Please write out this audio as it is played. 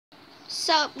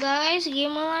Sup guys,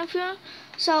 GAMERLIFE here.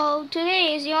 So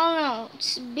today, as you all know,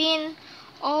 it's been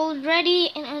already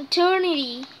an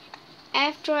eternity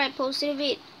after I posted a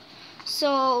vid.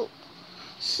 So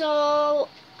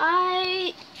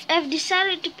I have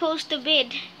decided to post a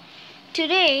vid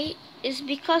today is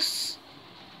because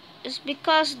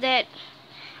that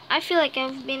I feel like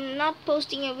I've been not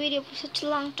posting a video for such a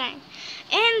long time.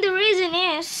 And the reason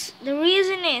is,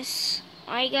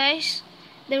 alright guys,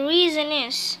 the reason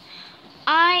is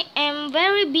I am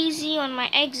very busy on my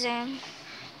exam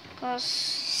because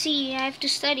see, I have to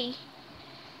study.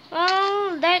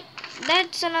 Well,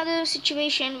 that's another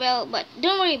situation. Well, but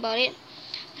don't worry about it.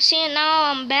 See,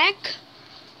 now I'm back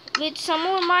with some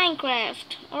more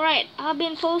Minecraft. Alright, I've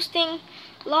been posting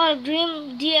a lot of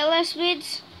Dream DLS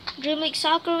vids, Dream League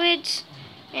Soccer vids,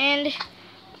 and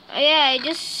yeah, I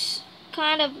just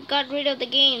kind of got rid of the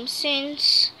game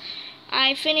since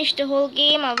I finished the whole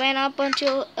game. I went up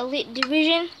until Elite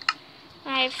Division.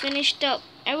 I finished up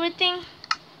everything.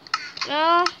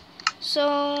 Well,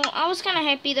 so I was kind of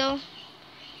happy though.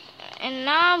 And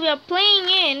now we are playing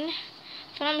in,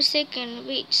 if I'm not mistaken,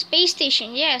 wait, Space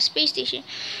Station. Yeah, Space Station.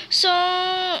 So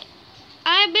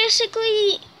I'm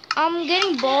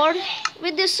getting bored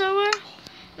with this server.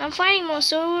 And I'm finding more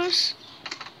servers.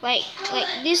 Like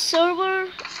this server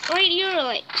right here,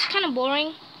 like it's kind of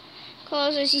boring.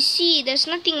 Cause as you see, there's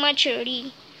nothing much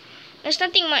already. There's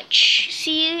nothing much.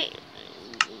 See,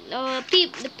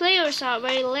 the players are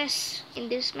very less in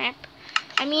this map.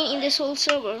 I mean, in this whole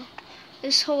server,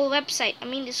 this whole website. I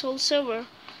mean, this whole server.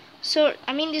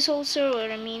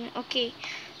 Okay.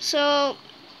 So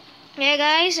yeah,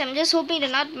 guys, I'm just hoping to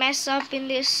not mess up in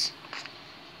this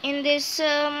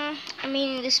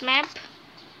map.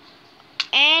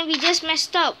 And we just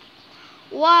messed up.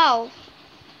 Wow.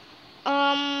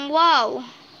 Wow.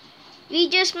 We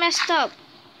just messed up.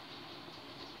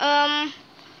 I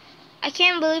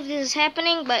can't believe this is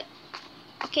happening, but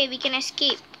okay, we can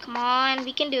escape. Come on,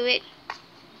 we can do it.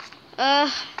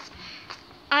 I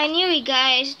knew it,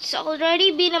 guys. It's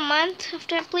already been a month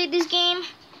after I played this game,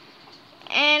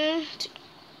 and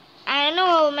I know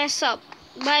I'll mess up,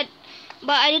 but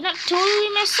I did not totally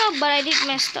mess up, but I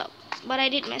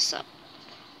did mess up.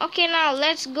 Okay, now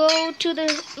let's go to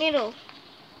the middle.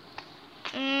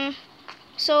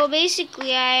 So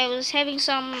basically, I was having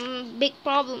some big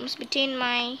problems between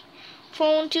my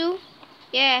phone too.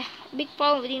 Yeah, big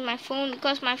problem between my phone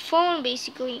because my phone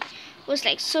basically was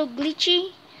like so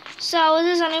glitchy, so I was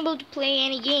just unable to play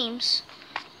any games.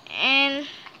 And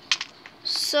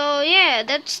so yeah,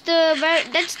 that's the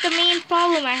main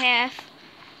problem I have.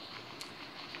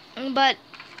 But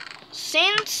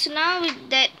since now with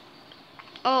that,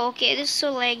 oh okay, this is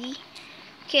so laggy.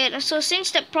 Okay, so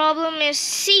since the problem is,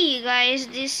 see guys,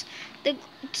 it's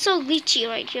so glitchy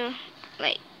right here.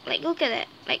 Like look at that.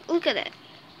 Look at that.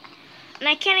 And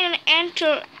I can't even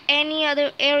enter any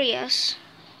other areas.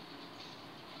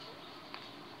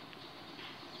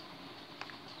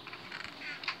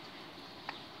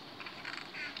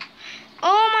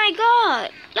 Oh my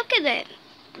god, look at that.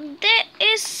 That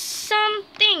is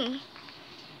something.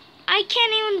 I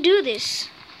can't even do this.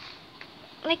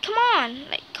 Come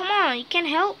on, you can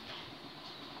help.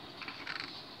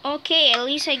 Okay, at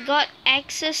least I got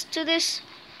access to this.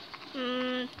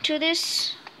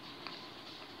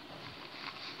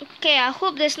 Okay, I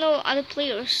hope there's no other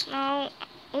players. Now,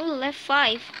 only left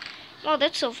 5. Wow,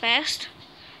 that's so fast.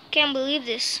 Can't believe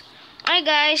this. Alright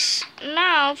guys,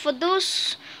 now for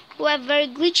those who have very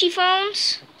glitchy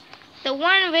phones, the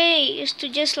one way is to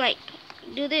just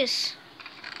do this.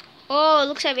 Oh,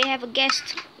 looks like we have a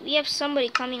guest. We have somebody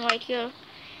coming right here.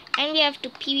 And we have to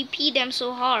PvP them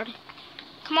so hard.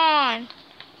 Come on.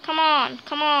 Come on.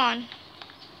 Come on.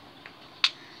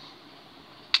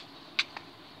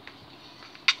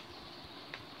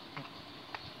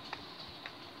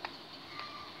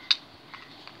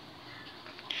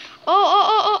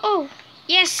 Oh.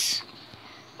 Yes.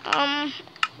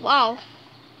 Wow.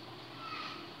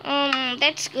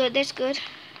 That's good.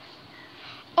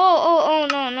 Oh,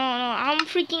 no. I'm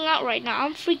freaking out right now.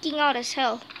 I'm freaking out as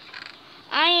hell.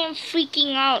 I am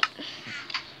freaking out.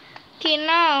 Okay,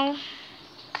 now.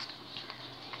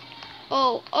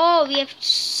 Oh, we have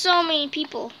so many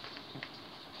people.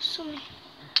 So many.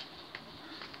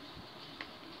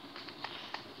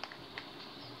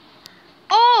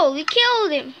 Oh, we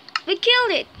killed him. We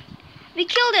killed it. We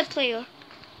killed that player.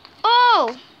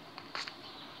 Oh.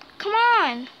 Come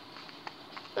on.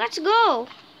 Let's go.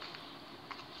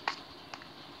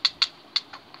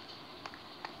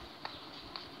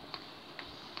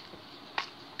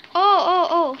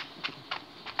 Oh.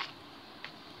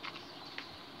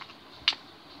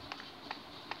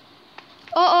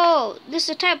 Oh, this is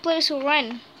the type of players who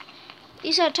run.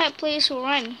 These are the type of players who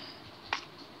run.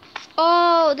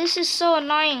 Oh, this is so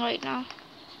annoying right now.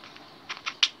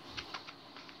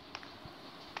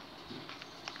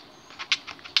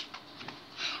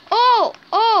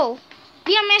 Oh,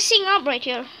 we are messing up right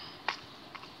here.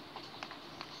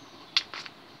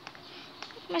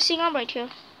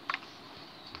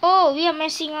 Oh, we are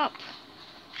messing up.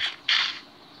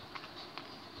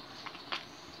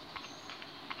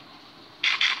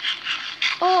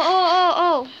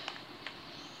 Oh.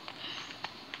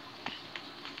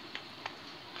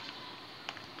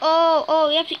 Oh,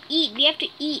 we have to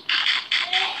eat.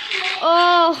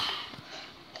 Oh,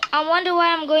 I wonder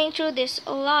why I'm going through this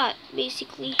a lot,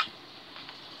 basically.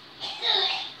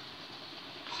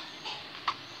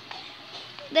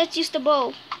 Let's use the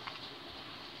bow.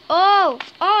 Oh,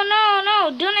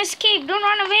 no, don't escape, don't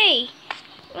run away.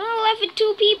 We're left with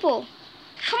 2 people.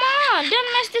 Come on,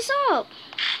 don't mess this up.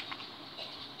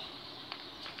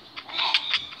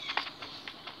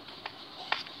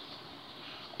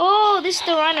 Oh, this is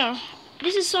the runner.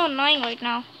 This is so annoying right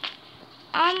now.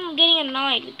 I'm getting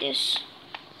annoyed with this.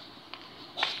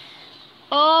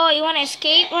 Oh, you want to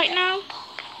escape right now?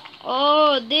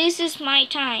 Oh, this is my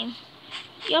time.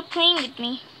 You're playing with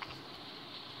me.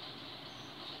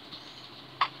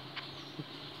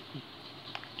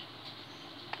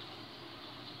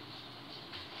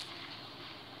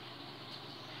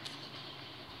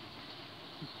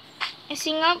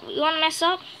 Messing up? You want to mess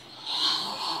up?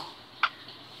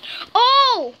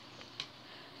 Oh!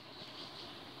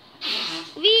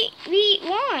 We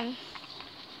won.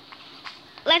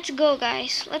 Let's go,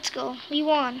 guys. Let's go. We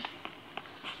won.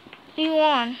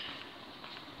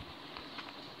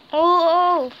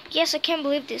 Oh, yes, I can't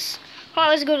believe this. Come on,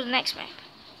 let's go to the next map.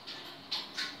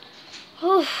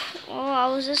 Oh, I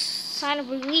was just sign of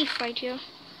relief right here.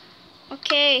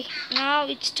 Okay, now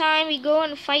it's time we go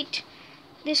and fight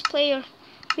this player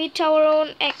with our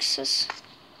own axes.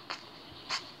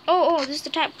 Oh, this is the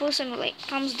type of person who like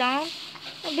comes down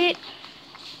a bit.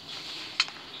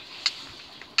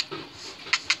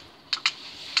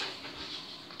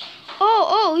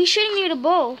 Oh, he's shooting me with a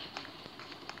bow.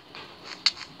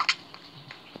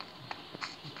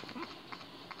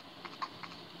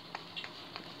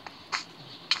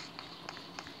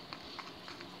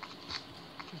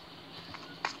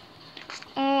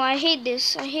 Oh, I hate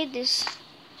this.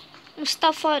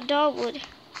 Mustafa Dawood.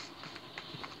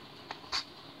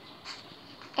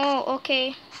 Oh,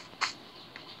 okay.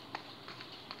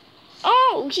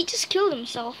 Oh, he just killed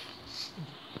himself.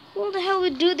 Who the hell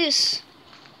would do this?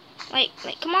 Like,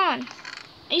 come on.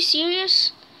 Are you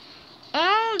serious?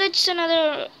 Oh, that's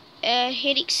another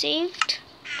headache saved.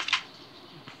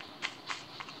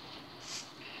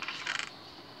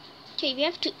 Okay, we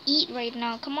have to eat right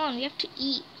now. Come on, we have to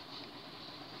eat.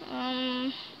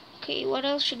 Okay, what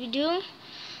else should we do?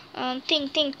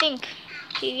 Think.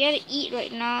 Okay, we have to eat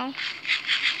right now.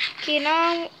 Okay,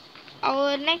 now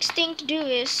our next thing to do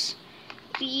is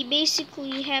we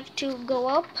basically have to go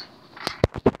up.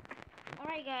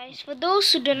 Alright guys, for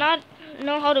those who do not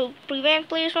know how to prevent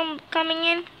players from coming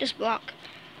in, just block.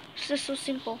 It's just so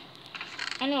simple.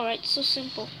 I know, right? So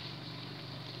simple.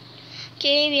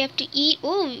 Okay, we have to eat.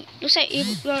 Oh, looks like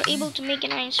we are able to make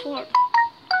an iron sword.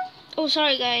 Oh,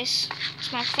 sorry guys.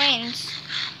 It's my friends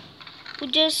who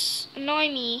just annoy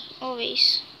me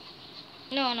always.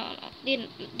 No.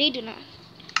 They do not.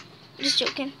 Just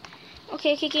joking.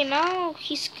 Okay, now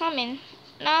he's coming.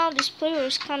 Now this player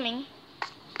is coming.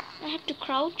 I have to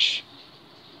crouch.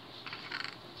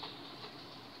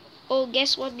 Oh,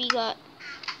 guess what we got?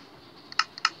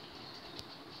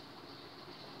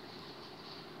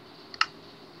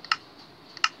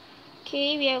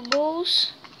 Okay, we have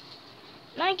bows.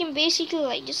 Now I can basically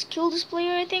like just kill this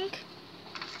player, I think.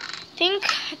 I think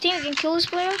I can kill this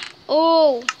player.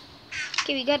 Oh,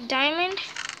 okay, we got diamond.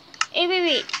 Hey,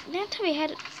 wait. That time we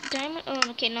had diamond. Oh,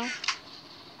 okay, no.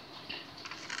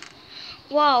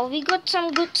 Wow, we got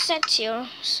some good sets here.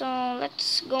 So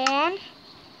let's go on.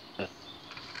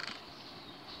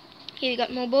 Okay, we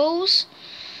got more bows.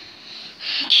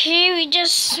 Okay, we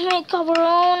just make our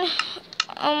own.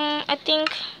 I think.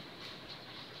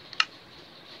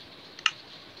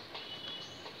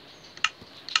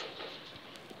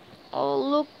 Oh,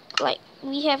 look like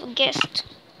we have a guest.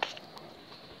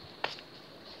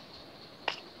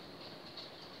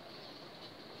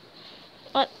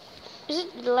 What? Is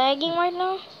it lagging right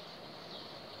now?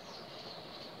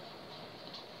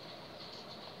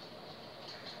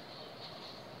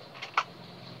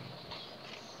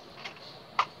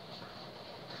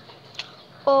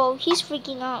 Oh, he's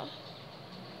freaking out.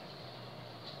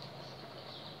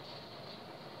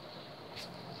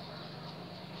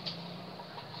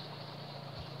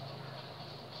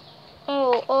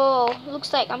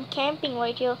 Looks like I'm camping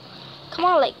right here. Come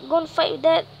on, like, go and fight with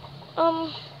that.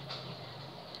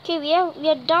 Okay, we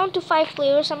are down to 5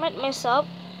 players. I might mess up.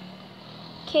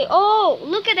 Okay, oh,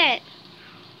 look at that.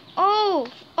 Oh,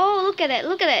 look at that.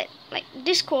 Look at that. Like,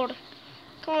 Discord.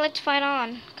 Come on, let's fight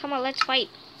on. Come on, let's fight.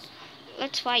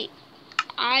 Let's fight.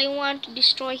 I want to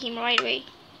destroy him right away.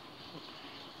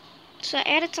 So I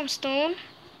added some stone.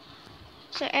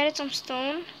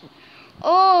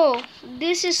 Oh,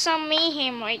 this is some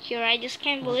mayhem right here. I just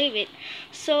can't believe it.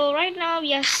 So right now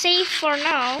we are safe for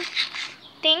now.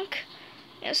 Think.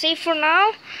 We are safe for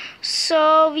now.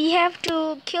 So we have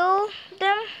to kill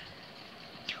them.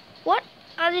 What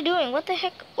are they doing? What the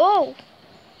heck? Oh,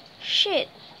 shit.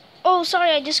 Oh,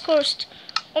 sorry, I just cursed.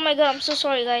 Oh my god, I'm so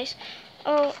sorry, guys.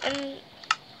 Oh, and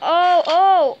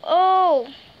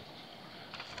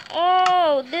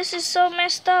oh, this is so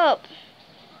messed up.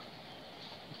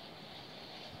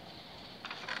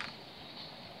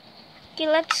 Okay,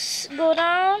 let's go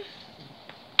down.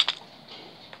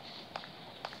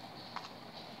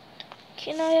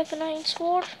 Okay, now I have an iron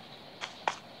sword.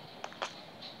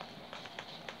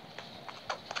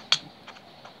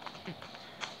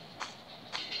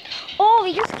 Oh,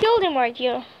 we just killed him right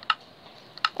here.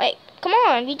 Like, come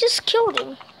on, we just killed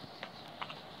him.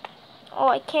 Oh,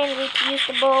 I can't wait to use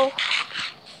the bow.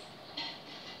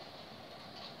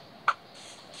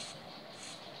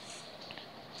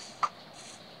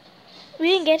 We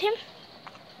didn't get him?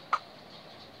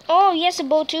 Oh, he has a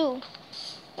bow too.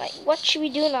 Like, what should we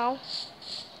do now?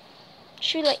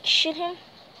 Should we, like, shoot him?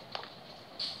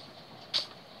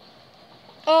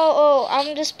 Oh,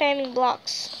 I'm just spamming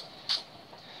blocks.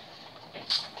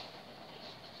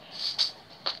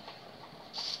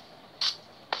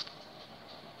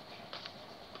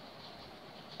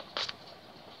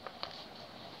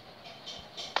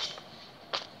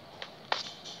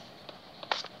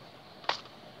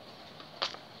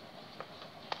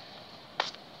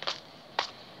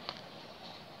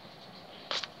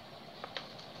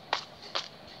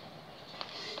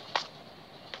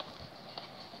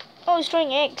 Oh, he's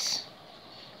throwing eggs.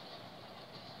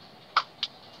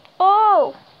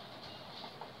 Oh!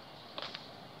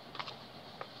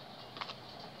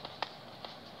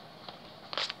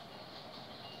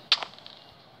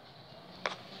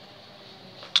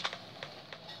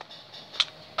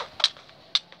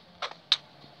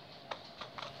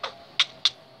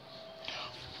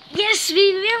 Yes,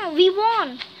 we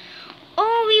won!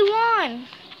 Oh, we won!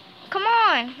 Come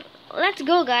on! Let's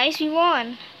go, guys, we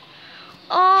won!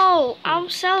 Oh, I'm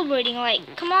celebrating,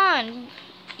 like, come on.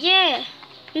 Yeah,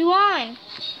 we won.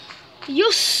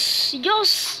 Yes,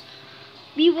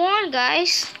 we won,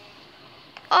 guys.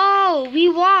 Oh, we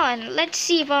won. Let's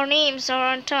see if our names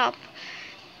are on top.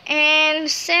 And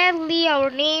sadly, our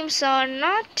names are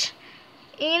not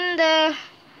in the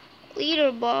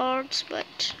leaderboards,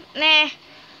 but nah,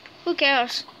 who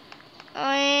cares?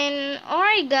 And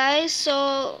alright, guys,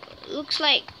 so looks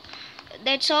like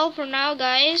that's all for now,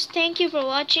 guys. Thank you for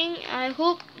watching. I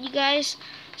hope you guys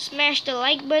smash the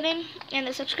like button and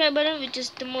the subscribe button, which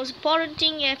is the most important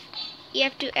thing you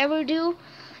have to ever do.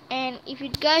 And if you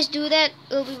guys do that,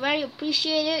 it'll be very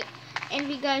appreciated. And if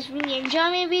you guys really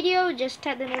enjoy my video, just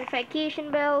tap the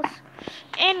notification bells,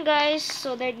 and guys,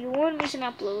 so that you won't miss an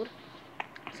upload.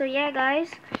 So yeah, guys,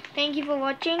 thank you for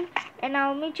watching, and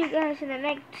I'll meet you guys in the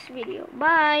next video.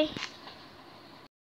 Bye.